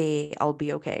get there, I'll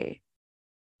be okay?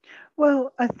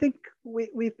 Well, I think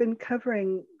we've been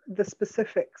covering the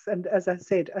specifics. And as I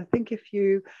said, I think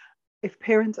if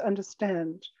parents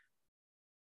understand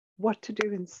what to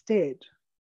do instead,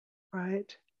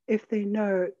 right? If they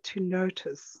know to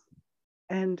notice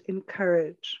and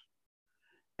encourage,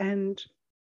 and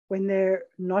when they're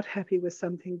not happy with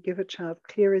something, give a child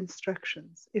clear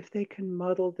instructions. If they can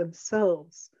model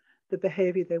themselves the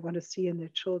behavior they want to see in their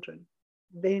children,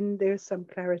 then there's some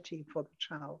clarity for the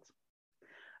child.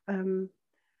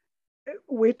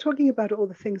 We're talking about all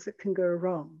the things that can go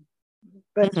wrong,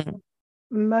 but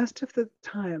most of the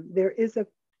time there is a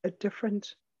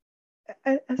different,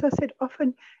 as I said,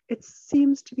 often it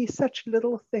seems to be such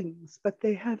little things, but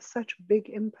they have such big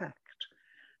impact.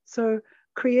 So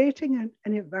creating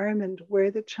an environment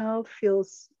where the child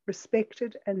feels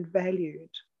respected and valued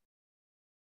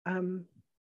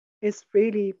is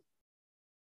really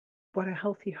what a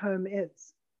healthy home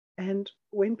is. And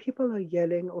when people are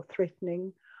yelling or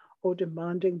threatening or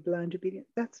demanding blind obedience,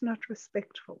 that's not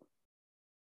respectful.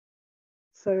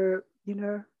 So,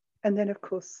 and then of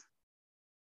course,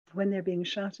 when they're being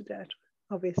shouted at,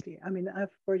 obviously, I mean,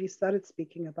 I've already started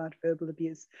speaking about verbal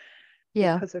abuse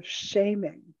because of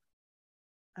shaming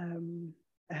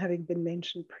having been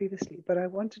mentioned previously, but I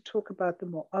want to talk about the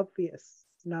more obvious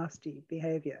nasty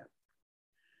behavior.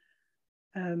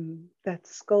 That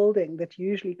scolding that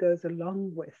usually goes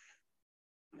along with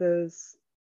those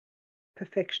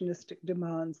perfectionistic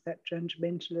demands, that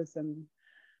judgmentalism,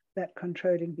 that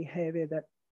controlling behavior, that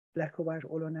black or white,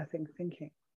 all or nothing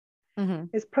thinking,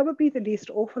 is probably the least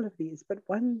awful of these, but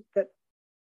one that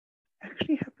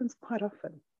actually happens quite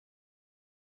often.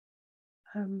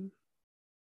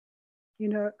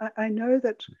 I know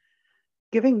that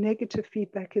giving negative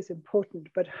feedback is important,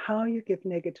 but how you give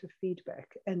negative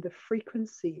feedback and the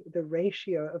frequency, the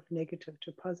ratio of negative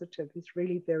to positive is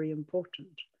really very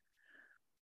important.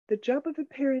 The job of a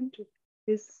parent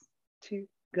is to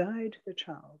guide the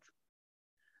child,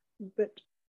 but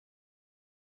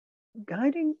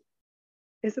guiding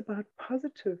is about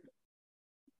positive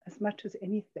as much as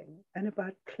anything, and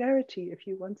about clarity if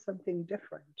you want something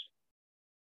different.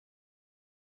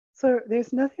 So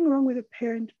there's nothing wrong with a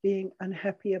parent being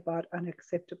unhappy about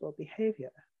unacceptable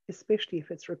behavior, especially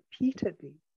if it's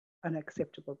repeatedly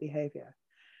unacceptable behavior.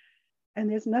 And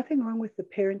there's nothing wrong with the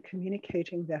parent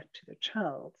communicating that to the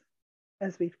child,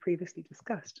 as we've previously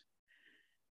discussed.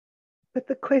 But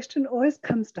the question always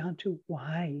comes down to,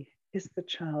 why is the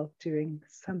child doing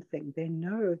something they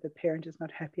know the parent is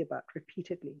not happy about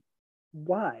repeatedly?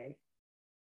 Why?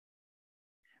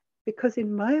 Because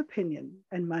in my opinion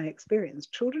and my experience,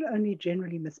 children only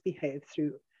generally misbehave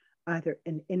through either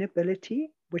an inability,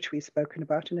 which we've spoken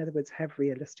about, in other words, have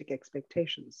realistic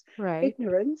expectations, Right.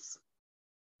 ignorance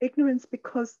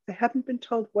because they haven't been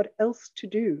told what else to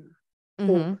do,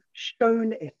 or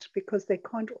shown it, because they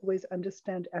can't always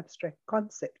understand abstract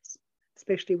concepts,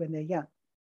 especially when they're young.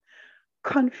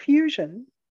 Confusion,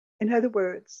 in other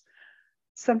words,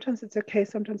 Sometimes it's okay,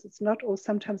 sometimes it's not, or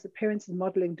sometimes the parents are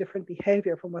modeling different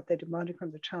behavior from what they're demanding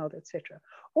from the child, etc.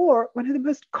 Or one of the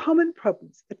most common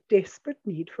problems, a desperate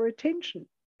need for attention,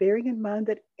 bearing in mind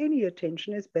that any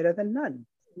attention is better than none.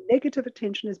 Negative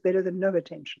attention is better than no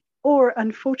attention. Or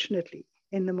unfortunately,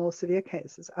 in the more severe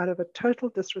cases, out of a total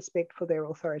disrespect for their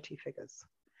authority figures.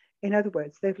 In other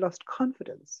words, they've lost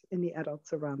confidence in the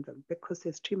adults around them because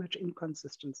there's too much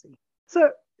inconsistency.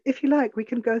 So if you like, we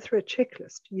can go through a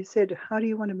checklist. You said, how do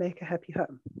you want to make a happy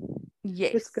home?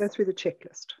 Yes. Let's go through the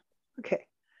checklist. Okay.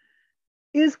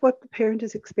 Is what the parent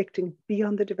is expecting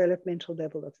beyond the developmental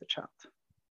level of the child?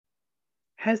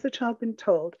 Has the child been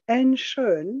told and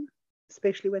shown,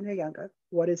 especially when they're younger,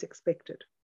 what is expected?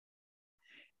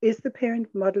 Is the parent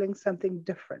modeling something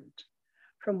different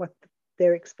from what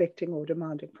they're expecting or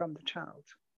demanding from the child?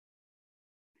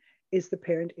 Is the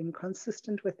parent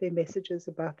inconsistent with their messages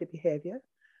about their behavior?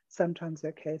 Sometimes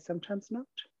okay, sometimes not.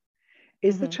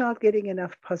 Is the child getting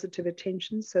enough positive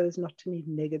attention so as not to need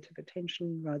negative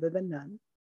attention rather than none?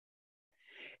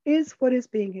 Is what is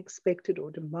being expected or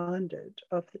demanded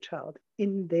of the child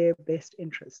in their best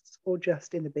interests or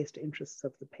just in the best interests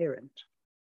of the parent?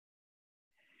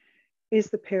 Is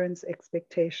the parent's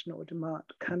expectation or demand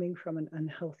coming from an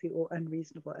unhealthy or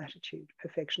unreasonable attitude,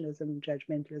 perfectionism,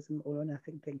 judgmentalism, all or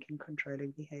nothing thinking,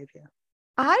 controlling behavior?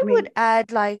 I would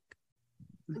add, like,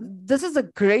 this is a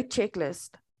great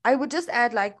checklist. I would just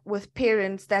add, like, with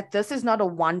parents, that this is not a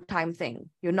one-time thing.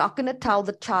 You're not going to tell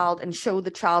the child and show the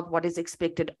child what is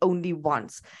expected only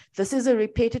once. This is a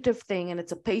repetitive thing, and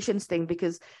it's a patience thing,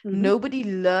 because nobody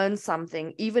learns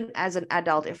something, even as an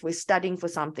adult. If we're studying for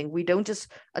something, we don't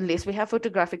just, unless we have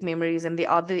photographic memories, and there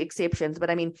are the exceptions,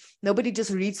 but I mean, nobody just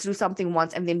reads through something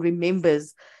once and then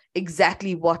remembers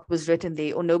exactly what was written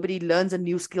there, or nobody learns a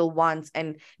new skill once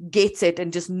and gets it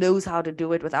and just knows how to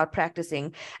do it without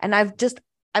practicing. And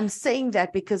I'm saying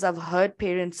that because I've heard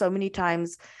parents so many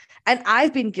times, and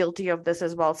I've been guilty of this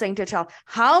as well, saying to a child,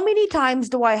 how many times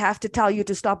do I have to tell you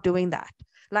to stop doing that?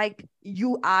 Like,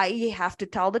 I have to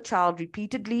tell the child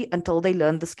repeatedly until they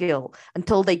learn the skill,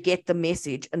 until they get the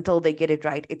message, until they get it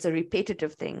right. It's a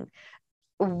repetitive thing.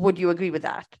 Would you agree with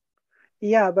that?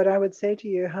 Yeah, but I would say to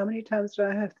you, how many times do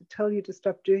I have to tell you to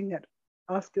stop doing that?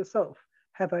 Ask yourself,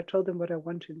 have I told them what I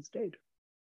want instead?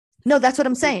 No, that's what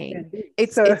I'm saying.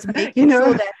 It's making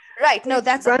sure that, right. No,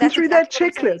 that's run that's through exactly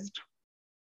that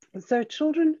checklist. So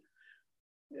children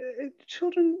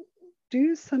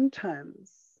do sometimes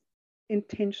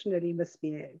intentionally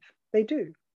misbehave. They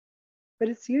do, but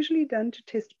it's usually done to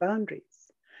test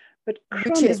boundaries. But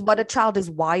which is what a child is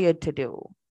wired to do.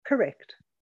 Correct,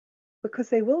 because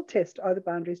they will test, are the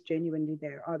boundaries genuinely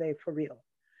there? Are they for real?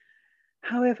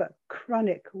 However,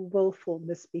 chronic willful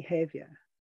misbehavior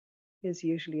is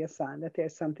usually a sign that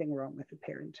there's something wrong with the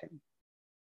parenting.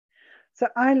 So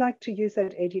I like to use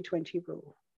that 80-20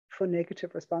 rule for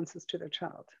negative responses to the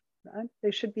child. Right?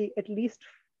 There should be at least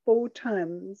 4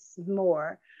 times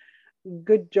more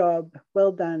good job,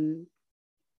 well done,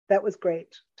 that was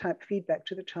great type feedback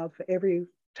to the child for every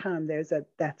time there's a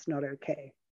that's not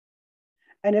okay.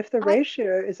 And if the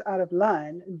ratio is out of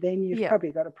line, then you've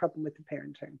probably got a problem with the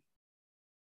parenting.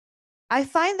 I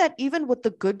find that even with the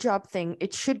good job thing,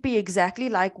 it should be exactly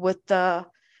like with the,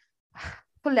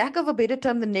 for lack of a better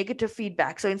term, the negative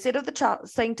feedback. So instead of the child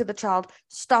saying to the child,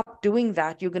 stop doing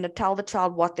that, you're going to tell the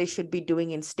child what they should be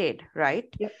doing instead, right?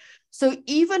 Yep. So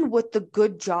even with the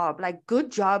good job, like, good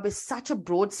job is such a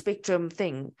broad spectrum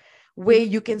thing where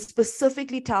you can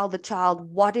specifically tell the child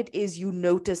what it is you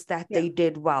notice that they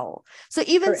did well. So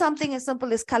even something as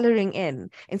simple as coloring in,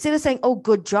 instead of saying, oh,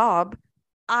 good job,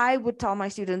 I would tell my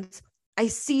students, I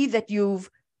see that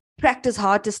you've practiced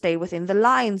hard to stay within the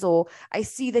lines, or I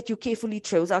see that you carefully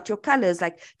chose out your colors.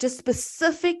 Like, just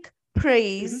specific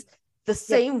praise, the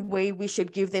same way we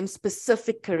should give them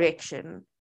specific correction.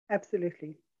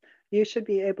 Absolutely. You should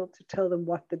be able to tell them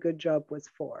what the good job was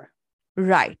for.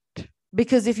 Right.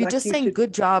 Because if you're just saying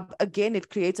good job, again, it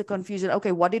creates a confusion.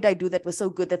 Okay, what did I do that was so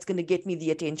good that's going to get me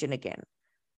the attention again?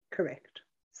 Correct.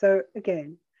 So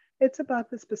again, it's about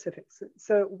the specifics.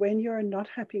 So when you're not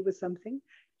happy with something,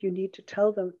 you need to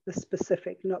tell them the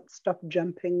specific, not stop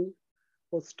jumping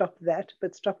or stop that,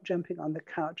 but stop jumping on the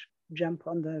couch, jump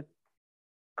on the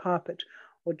carpet,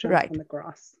 or jump on the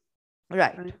grass.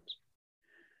 Right.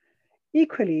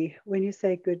 Equally, when you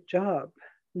say good job,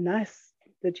 nice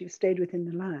that you stayed within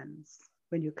the lines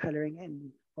when you're coloring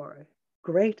in, or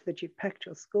great that you packed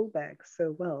your school bag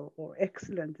so well, or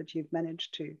excellent that you've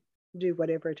managed to do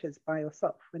whatever it is by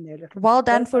yourself when they're little. Well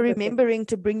done for remembering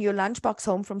to bring your lunchbox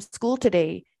home from school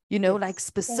today, like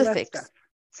specifics.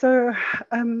 So,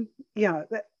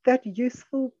 that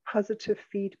useful, positive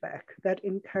feedback, that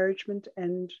encouragement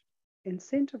and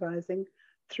incentivizing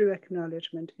through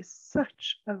acknowledgement is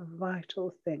such a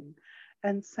vital thing.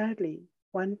 And sadly,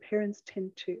 parents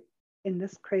tend to, in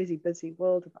this crazy busy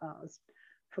world of ours,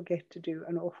 forget to do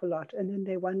an awful lot. And then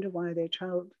they wonder why their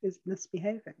child is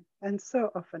misbehaving. And so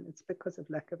often it's because of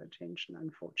lack of attention,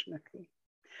 unfortunately.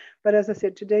 But as I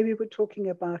said, today we were talking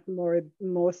about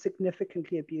more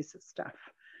significantly abusive stuff.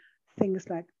 Things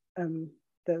like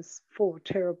those 4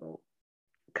 terrible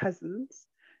cousins,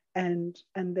 and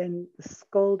then the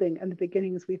scolding and the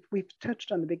beginnings. We've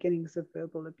touched on the beginnings of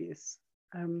verbal abuse.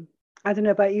 I don't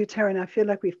know about you, Taryn. I feel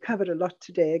like we've covered a lot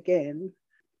today again.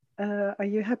 Are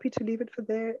you happy to leave it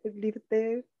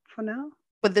there for now?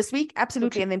 For this week?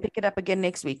 Absolutely. And then pick it up again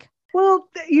next week. Well,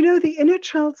 the inner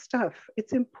child stuff,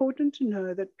 it's important to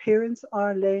know that parents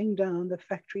are laying down the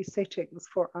factory settings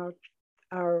for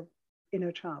our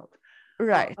inner child.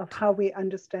 Right. Of how we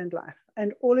understand life.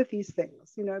 And all of these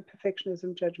things,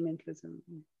 perfectionism, judgmentalism,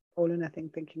 all or nothing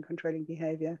thinking, controlling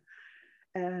behavior,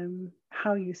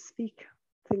 how you speak,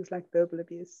 things like verbal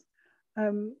abuse.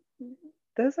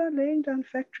 Those are laying down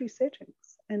factory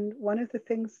settings. And one of the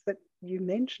things that you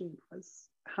mentioned was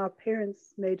how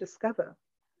parents may discover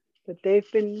that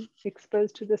they've been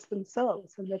exposed to this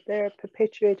themselves and that they're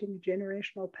perpetuating a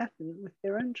generational pattern with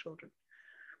their own children.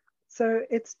 So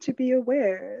it's to be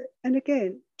aware, and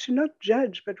again, to not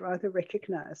judge, but rather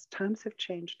recognize times have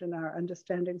changed and our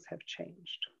understandings have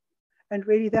changed. And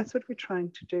really that's what we're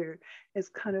trying to do, is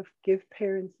kind of give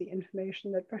parents the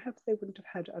information that perhaps they wouldn't have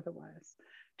had otherwise,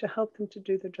 to help them to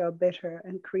do the job better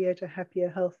and create a happier,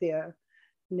 healthier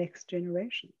next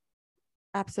generation.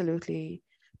 Absolutely.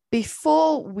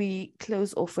 Before we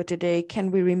close off for today,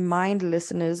 can we remind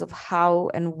listeners of how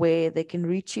and where they can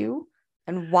reach you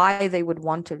and why they would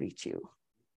want to reach you?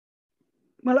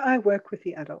 Well, I work with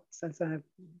the adults, as I've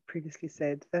previously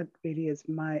said. That really is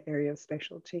my area of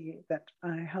specialty, that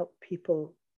I help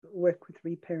people work with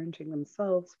reparenting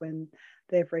themselves when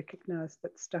they've recognized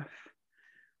that stuff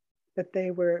that they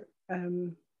were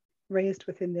raised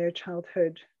within their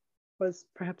childhood was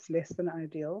perhaps less than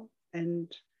ideal,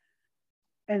 and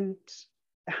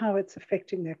how it's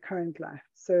affecting their current life.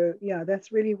 So yeah,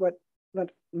 that's really what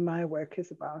my work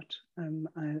is about.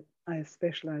 I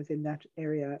specialize in that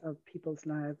area of people's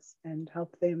lives and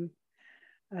help them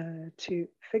to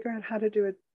figure out how to do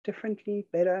it differently,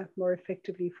 better, more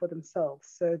effectively for themselves,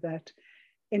 so that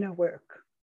inner work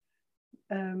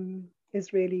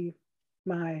is really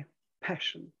my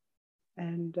passion.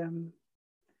 And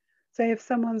so if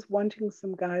someone's wanting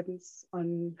some guidance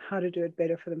on how to do it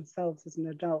better for themselves as an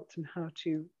adult and how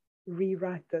to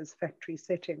rewrite those factory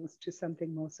settings to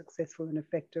something more successful and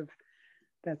effective,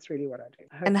 that's really what I do.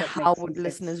 And how would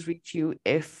listeners reach you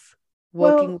if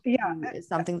working with you is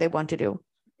something they want to do?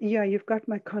 Yeah, you've got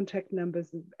my contact numbers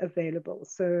available.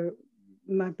 So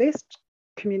my best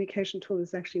communication tool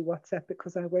is actually WhatsApp,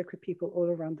 because I work with people all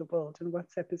around the world, and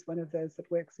WhatsApp is one of those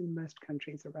that works in most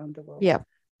countries around the world. Yeah.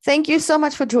 Thank you so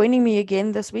much for joining me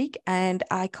again this week, and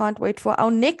I can't wait for our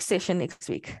next session next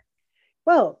week.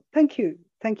 Well, thank you.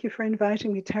 Thank you for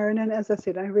inviting me, Taryn. And as I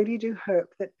said, I really do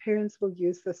hope that parents will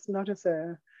use this not as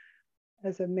a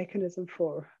mechanism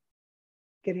for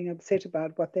getting upset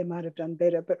about what they might have done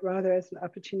better, but rather as an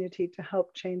opportunity to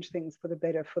help change things for the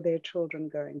better for their children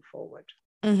going forward.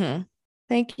 Mm-hmm.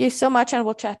 Thank you so much, and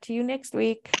we'll chat to you next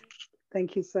week.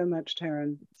 Thank you so much,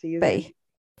 Taryn. See you Bye. then.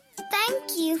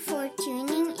 Thank you for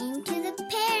tuning into the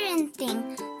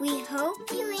Parenting. We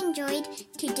hope you enjoyed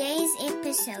today's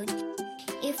episode.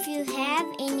 If you have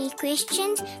any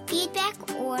questions, feedback,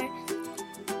 or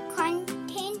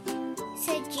content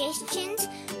suggestions,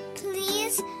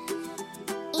 please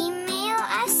email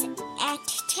us at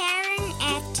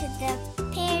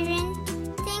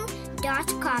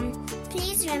Taryn@theparenting.com.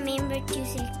 Please remember to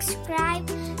subscribe,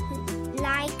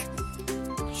 like,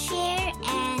 share,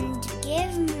 and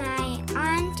give my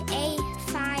aunt a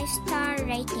 5-star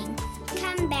rating.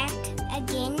 Come back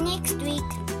again next week.